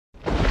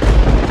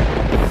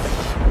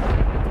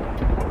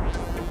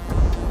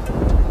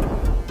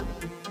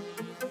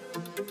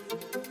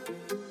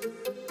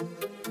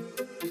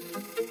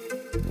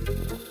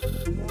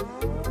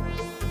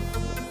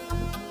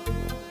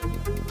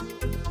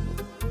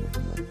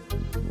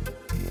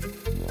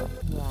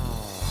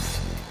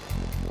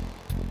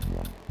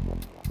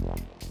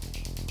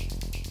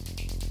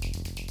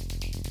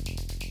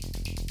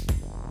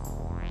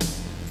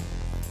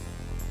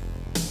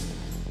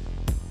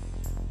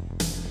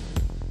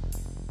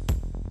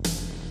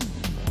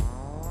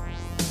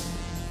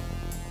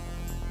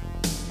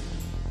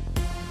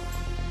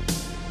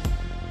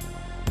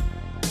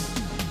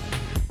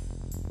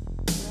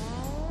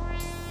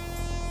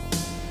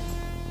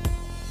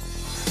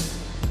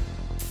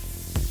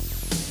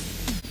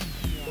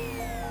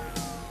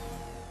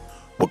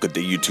good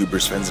day,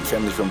 YouTubers, friends, and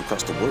family from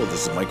across the world.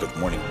 This is Mike with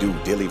Morning Dew,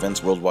 daily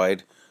events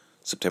worldwide,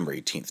 September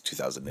 18th,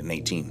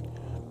 2018.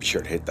 Be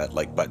sure to hit that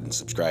like button,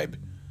 subscribe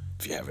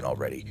if you haven't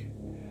already.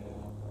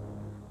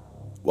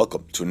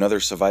 Welcome to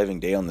another surviving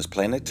day on this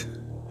planet.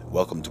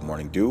 Welcome to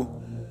Morning Dew.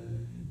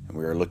 And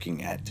we are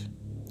looking at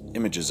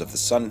images of the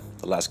sun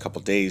the last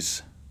couple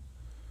days.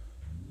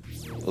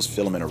 Those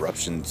filament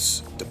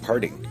eruptions,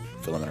 departing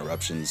filament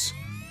eruptions,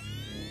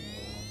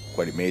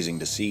 quite amazing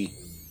to see.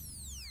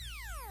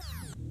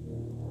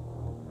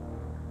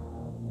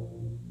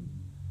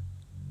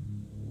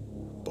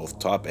 Both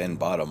top and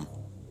bottom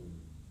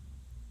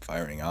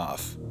firing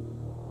off.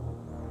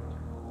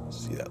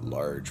 See that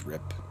large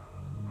rip.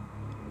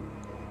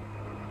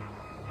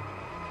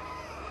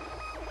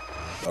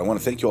 But I want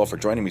to thank you all for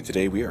joining me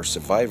today. We are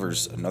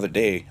survivors another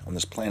day on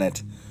this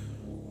planet.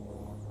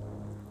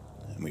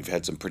 And we've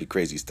had some pretty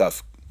crazy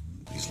stuff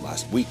these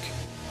last week.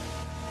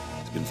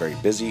 It's been very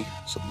busy.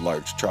 Some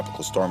large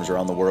tropical storms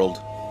around the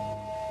world.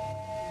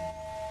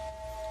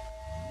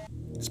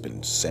 It's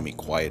been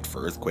semi-quiet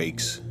for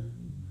earthquakes.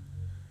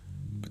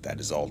 But that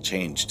has all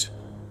changed.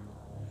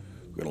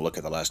 We're going to look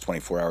at the last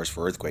 24 hours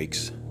for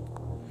earthquakes.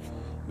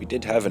 We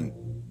did have a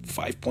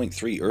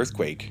 5.3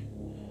 earthquake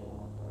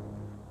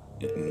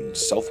in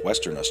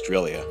southwestern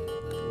Australia.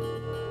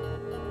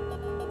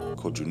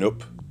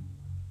 Kojonup,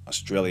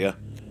 Australia,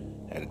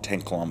 at a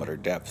 10-kilometer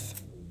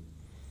depth.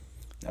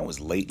 That was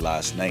late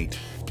last night.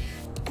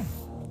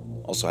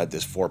 Also had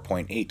this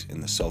 4.8 in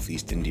the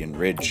southeast Indian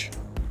Ridge.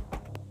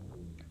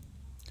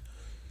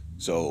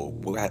 So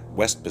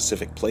West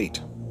Pacific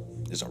Plate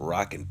is a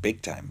rockin'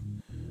 big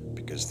time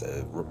because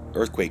the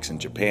earthquakes in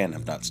Japan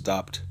have not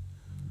stopped.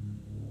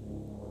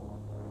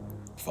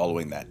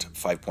 Following that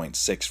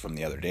 5.6 from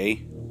the other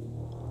day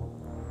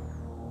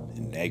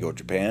in Nago,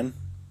 Japan,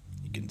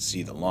 you can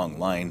see the long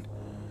line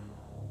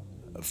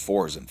of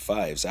 4s and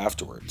 5s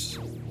afterwards.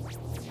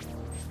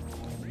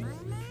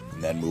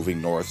 And then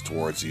moving north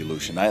towards the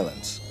Aleutian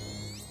Islands.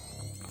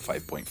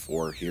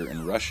 5.4 here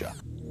in Russia.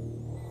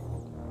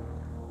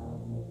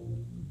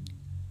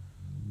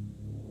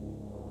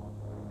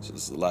 So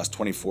this is the last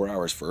 24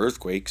 hours for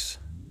earthquakes.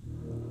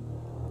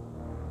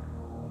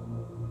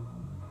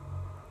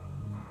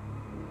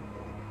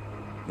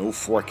 No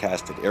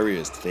forecasted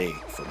areas today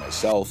for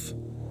myself,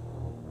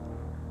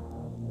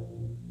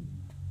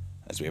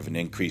 as we have an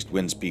increased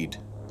wind speed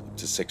up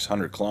to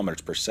 600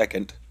 kilometers per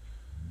second.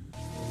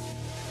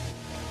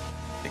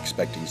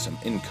 Expecting some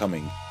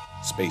incoming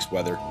space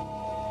weather.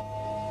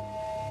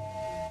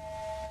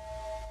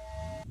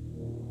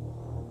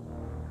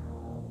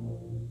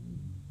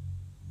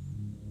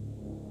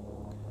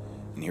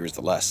 And here's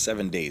the last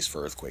 7 days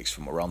for earthquakes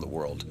from around the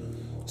world.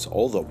 So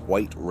all the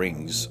white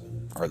rings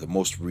are the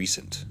most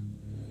recent.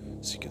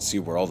 So you can see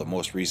where all the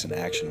most recent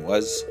action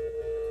was.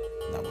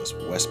 And that was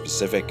West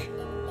Pacific,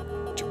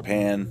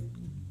 Japan,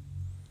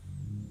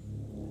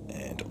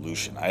 and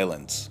Aleutian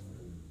Islands.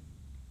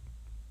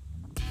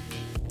 I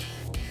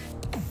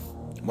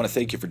want to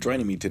thank you for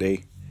joining me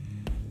today.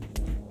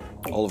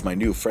 All of my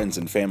new friends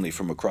and family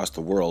from across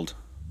the world.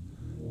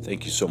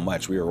 Thank you so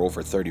much. We are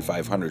over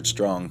 3,500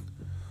 strong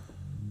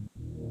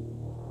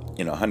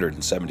in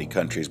 170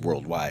 countries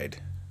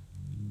worldwide.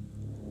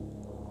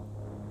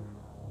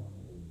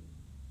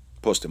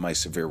 Posting my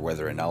severe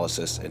weather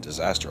analysis and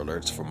disaster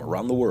alerts from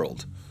around the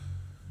world.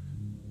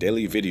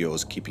 Daily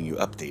videos keeping you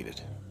updated.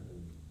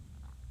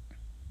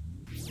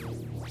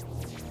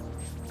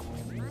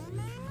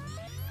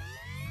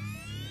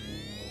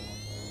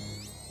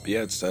 But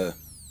yeah, it's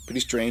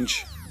pretty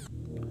strange.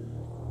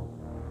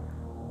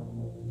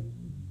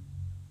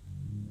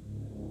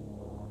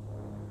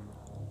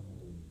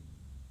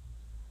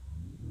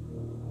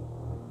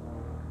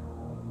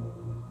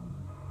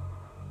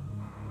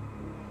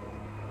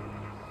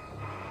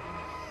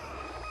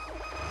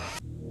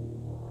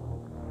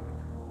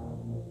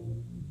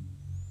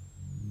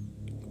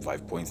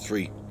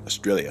 .3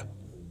 Australia.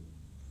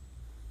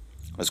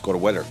 Let's go to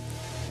weather,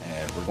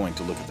 and we're going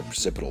to look at the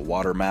precipitable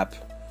water map,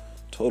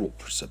 total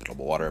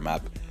precipitable water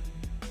map,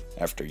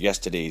 after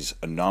yesterday's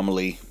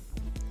anomaly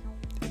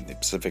in the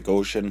Pacific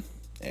Ocean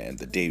and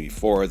the day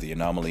before the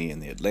anomaly in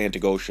the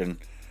Atlantic Ocean.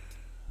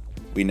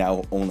 We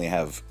now only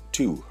have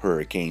 2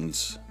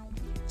 hurricanes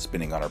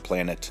spinning on our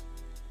planet,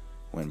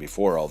 when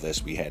before all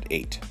this we had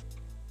 8.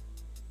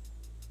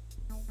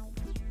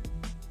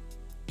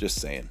 Just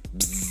saying.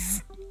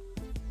 Bzz.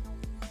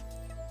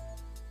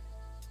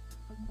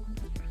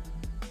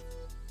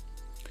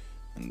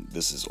 And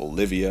this is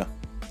Olivia.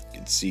 You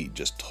can see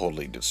just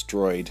totally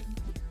destroyed.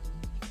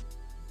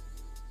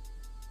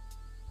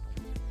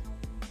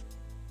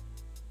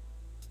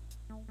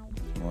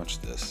 Watch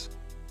this.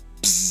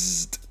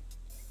 Psst.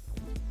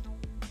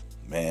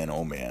 Man,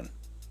 oh man.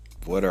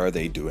 What are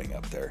they doing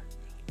up there?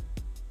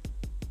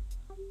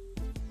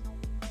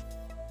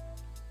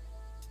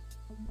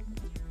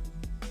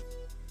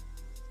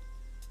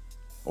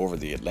 Over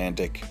the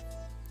Atlantic,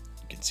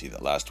 you can see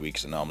the last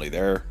week's anomaly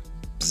there.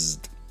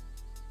 Psst.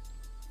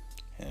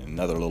 And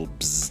another little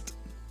bzzzt.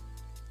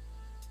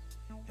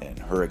 And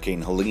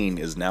Hurricane Helene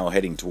is now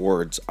heading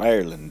towards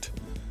Ireland,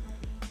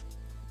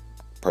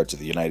 parts of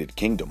the United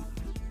Kingdom.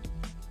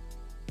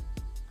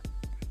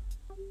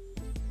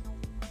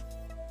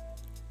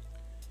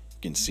 You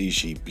can see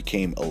she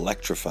became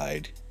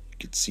electrified. You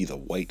can see the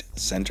white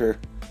center.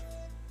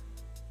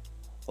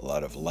 A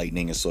lot of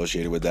lightning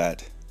associated with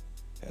that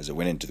as it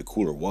went into the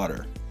cooler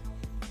water.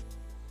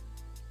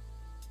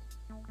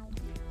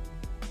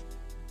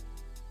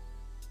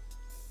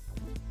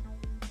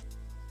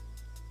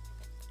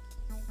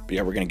 But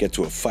yeah, we're going to get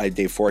to a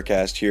 5-day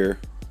forecast here,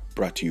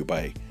 brought to you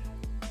by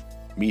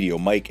Meteo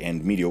Mike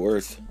and Meteo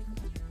Earth.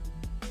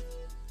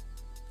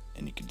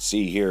 And you can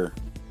see here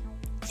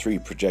 3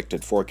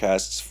 projected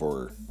forecasts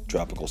for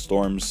tropical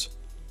storms.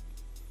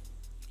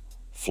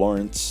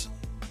 Florence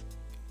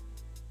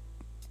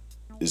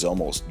is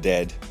almost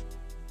dead,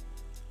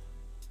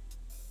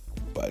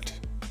 but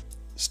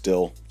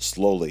still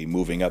slowly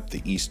moving up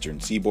the eastern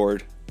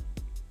seaboard.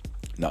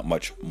 Not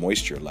much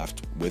moisture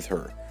left with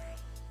her.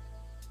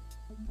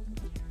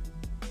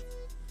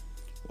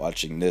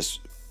 Watching this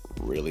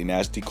really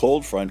nasty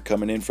cold front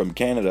coming in from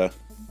Canada.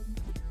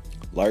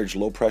 Large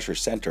low pressure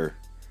center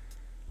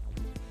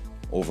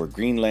over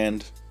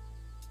Greenland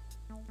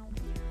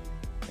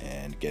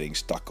and getting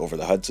stuck over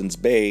the Hudson's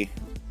Bay.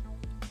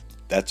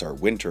 That's our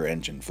winter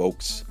engine,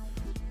 folks.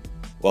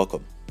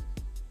 Welcome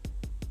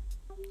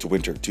to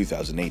winter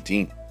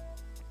 2018.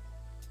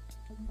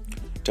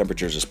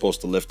 Temperatures are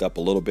supposed to lift up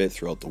a little bit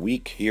throughout the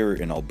week here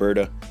in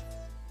Alberta,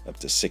 up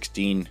to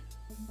 16,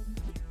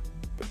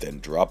 but then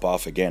drop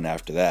off again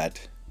after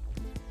that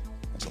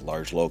as a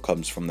large low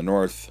comes from the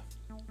north,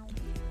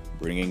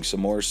 bringing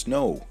some more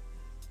snow.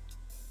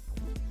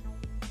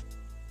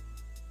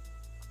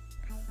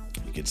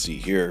 You can see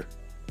here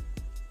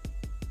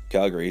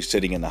Calgary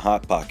sitting in the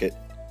hot pocket,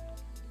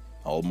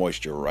 all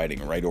moisture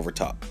riding right over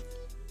top.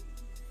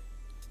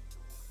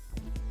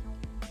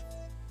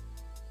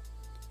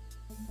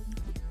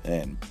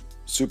 And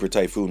Super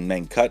Typhoon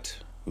Mangkhut,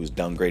 who's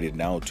downgraded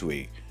now to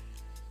a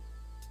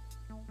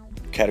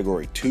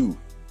Category 2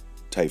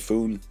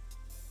 typhoon,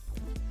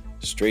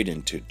 straight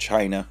into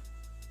China,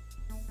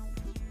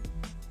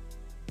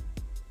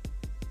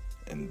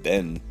 and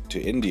then to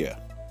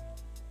India.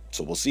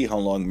 So we'll see how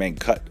long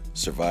Mangkhut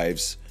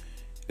survives.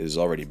 It has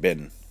already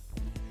been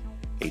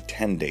a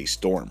 10-day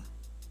storm.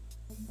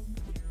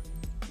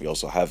 We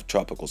also have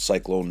Tropical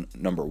Cyclone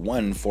number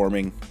 1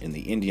 forming in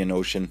the Indian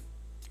Ocean,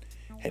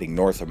 heading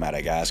north of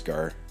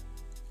Madagascar.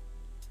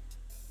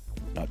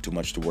 Not too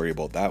much to worry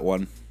about that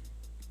one.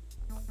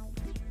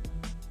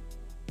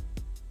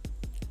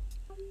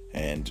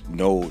 And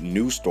no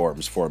new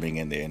storms forming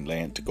in the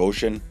Atlantic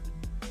Ocean,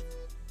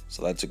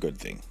 so that's a good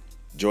thing.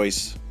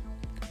 Joyce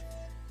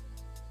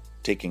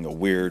taking a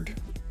weird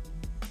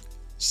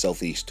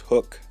southeast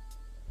hook.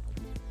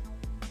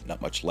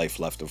 Not much life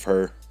left of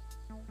her.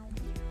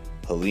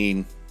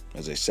 Helene,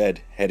 as I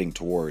said, heading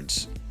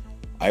towards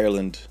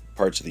Ireland,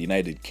 parts of the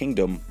United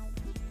Kingdom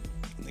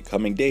in the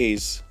coming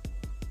days.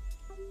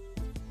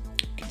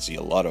 You can see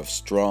a lot of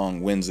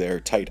strong winds there,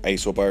 tight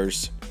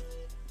isobars.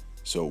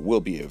 So it will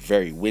be a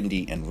very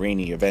windy and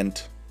rainy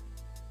event.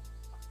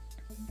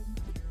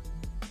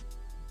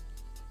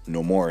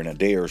 No more in a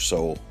day or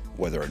so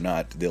whether or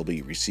not they'll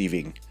be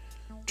receiving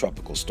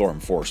tropical storm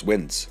force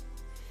winds.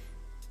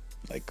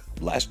 Like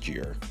last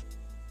year,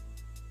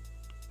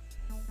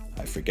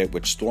 I forget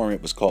which storm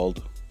it was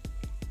called.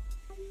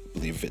 I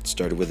believe it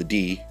started with a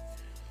D.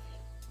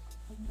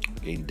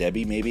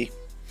 D.E.W. maybe.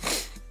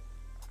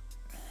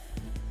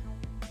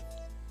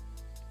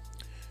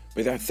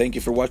 But yeah, thank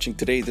you for watching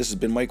today. This has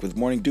been Mike with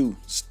Morning Dew.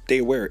 Stay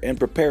aware and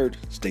prepared,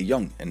 stay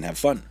young and have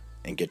fun,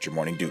 and get your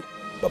morning dew.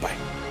 Bye-bye.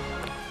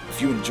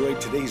 If you enjoyed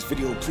today's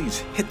video, please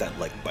hit that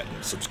like button,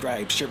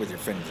 subscribe, share with your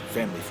friends and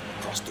family from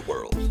across the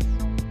world.